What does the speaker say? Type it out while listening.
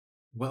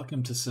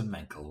Welcome to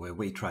Semantle, where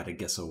we try to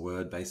guess a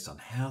word based on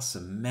how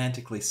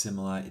semantically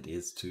similar it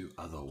is to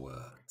other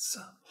words.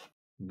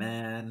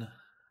 Man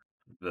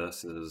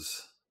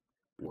versus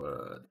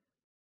word.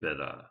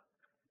 Better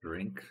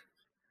drink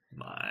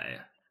my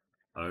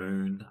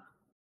own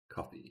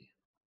coffee.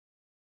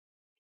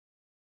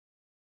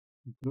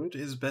 Good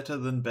is better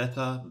than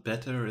better.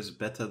 Better is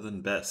better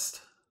than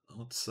best.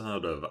 What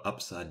sort of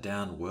upside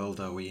down world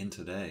are we in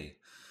today?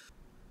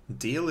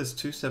 Deal is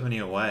 270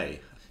 away.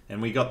 And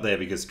we got there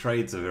because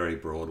trade's a very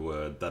broad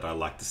word that I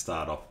like to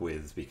start off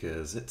with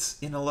because it's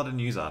in a lot of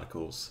news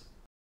articles.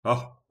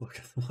 Oh,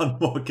 look, one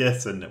more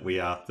guess and we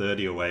are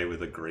 30 away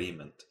with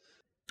agreement.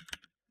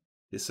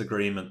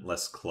 Disagreement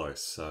less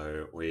close,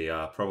 so we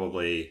are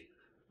probably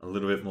a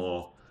little bit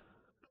more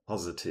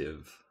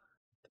positive.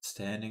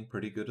 Standing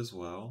pretty good as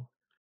well.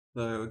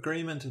 So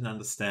agreement and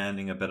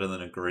understanding are better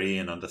than agree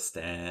and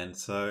understand,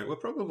 so we're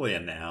probably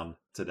a noun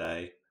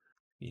today.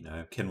 You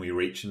know, can we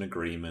reach an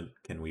agreement?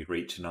 Can we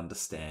reach an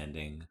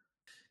understanding?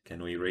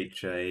 Can we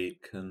reach a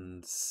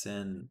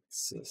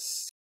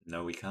consensus?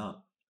 No, we can't.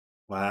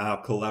 Wow,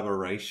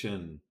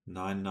 collaboration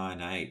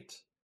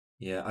 998.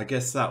 Yeah, I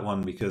guess that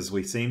one because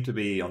we seem to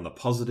be on the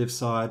positive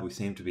side. We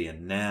seem to be a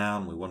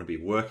noun. We want to be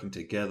working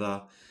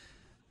together.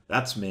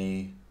 That's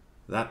me.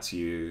 That's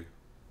you.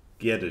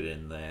 Get it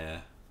in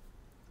there.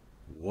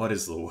 What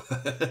is the word?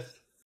 I'm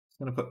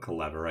going to put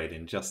collaborate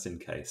in just in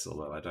case,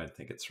 although I don't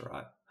think it's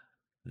right.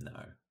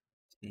 No.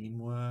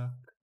 Teamwork?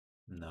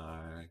 No,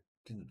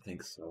 didn't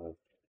think so.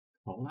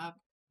 Collab?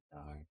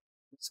 No.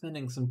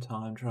 Spending some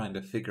time trying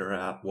to figure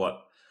out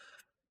what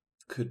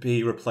could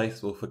be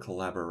replaceable for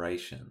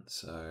collaboration.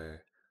 So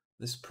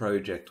this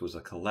project was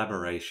a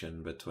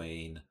collaboration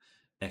between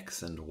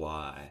X and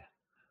Y.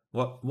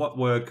 What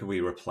word could we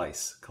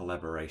replace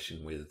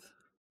collaboration with?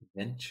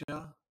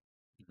 Venture?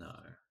 No.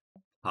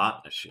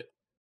 Partnership.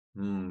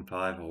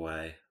 5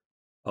 away.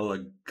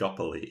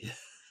 Oligopoly.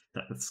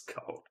 That's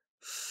cold.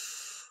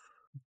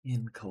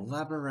 In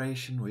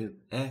collaboration with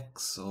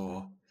X,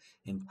 or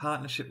in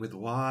partnership with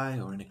Y,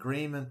 or in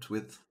agreement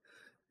with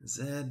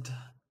Z.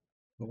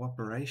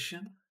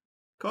 Cooperation?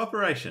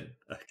 Cooperation.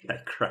 Okay,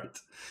 great.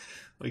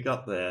 We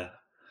got there.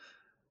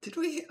 Did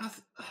we? I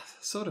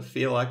sort of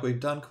feel like we've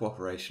done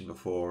cooperation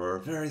before, or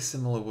a very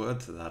similar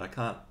word to that. I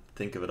can't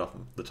think of it off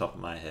the top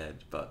of my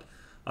head, but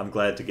I'm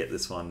glad to get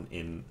this one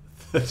in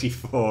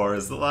 34,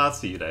 as the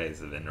last few days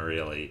have been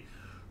really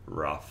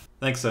rough.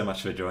 Thanks so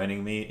much for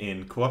joining me.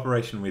 In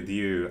cooperation with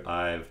you,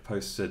 I've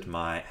posted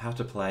my how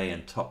to play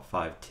and top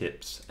 5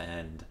 tips,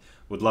 and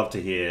would love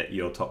to hear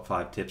your top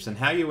 5 tips and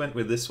how you went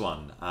with this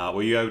one.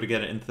 Were you able to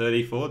get it in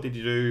 34? Did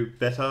you do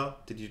better?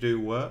 Did you do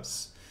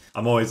worse?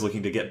 I'm always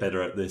looking to get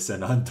better at this,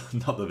 and I'm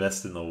not the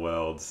best in the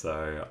world,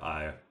 so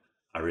I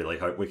really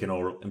hope we can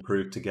all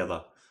improve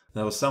together.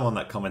 There was someone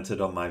that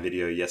commented on my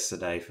video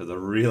yesterday for the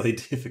really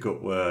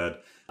difficult word.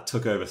 It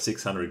took over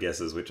 600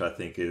 guesses, which I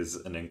think is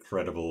an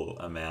incredible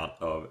amount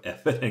of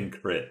effort and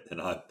grit,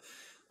 and I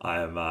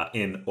am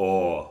in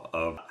awe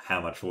of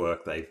how much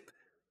work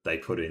they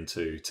put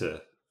into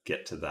to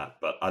get to that.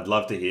 But I'd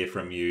love to hear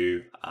from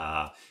you.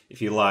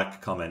 If you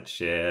like, comment,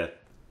 share,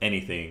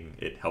 anything,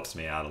 it helps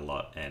me out a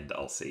lot, and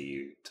I'll see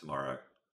you tomorrow.